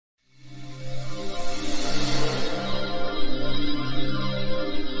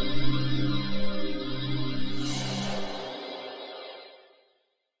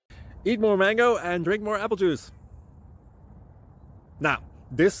Eat more mango and drink more apple juice. Now,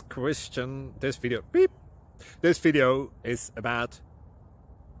 this video is about...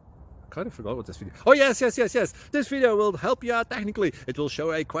 I kind of forgot what this video... Oh, yes. This video will help you out technically. It will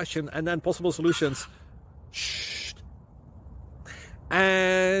show a question and then possible solutions. Shh.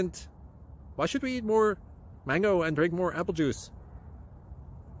 And why should we eat more mango and drink more apple juice?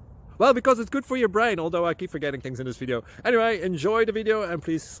 Well, because it's good for your brain, although I keep forgetting things in this video. Anyway, enjoy the video and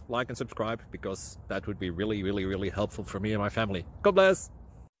please like and subscribe, because that would be really helpful for me and my family. God bless!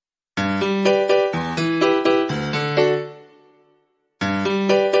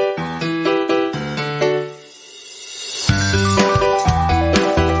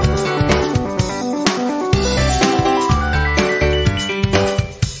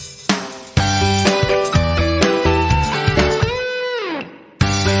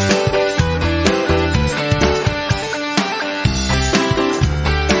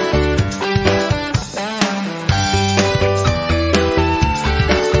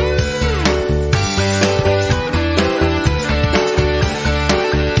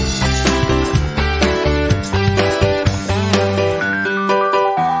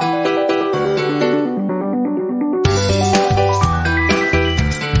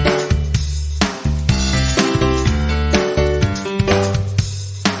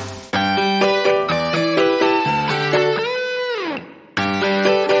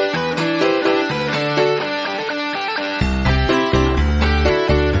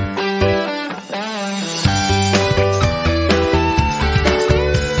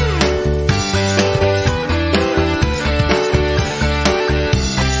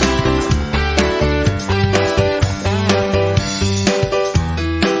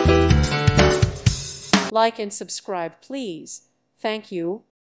 Like and subscribe, please. Thank you.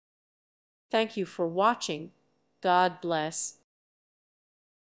 Thank you for watching. God bless.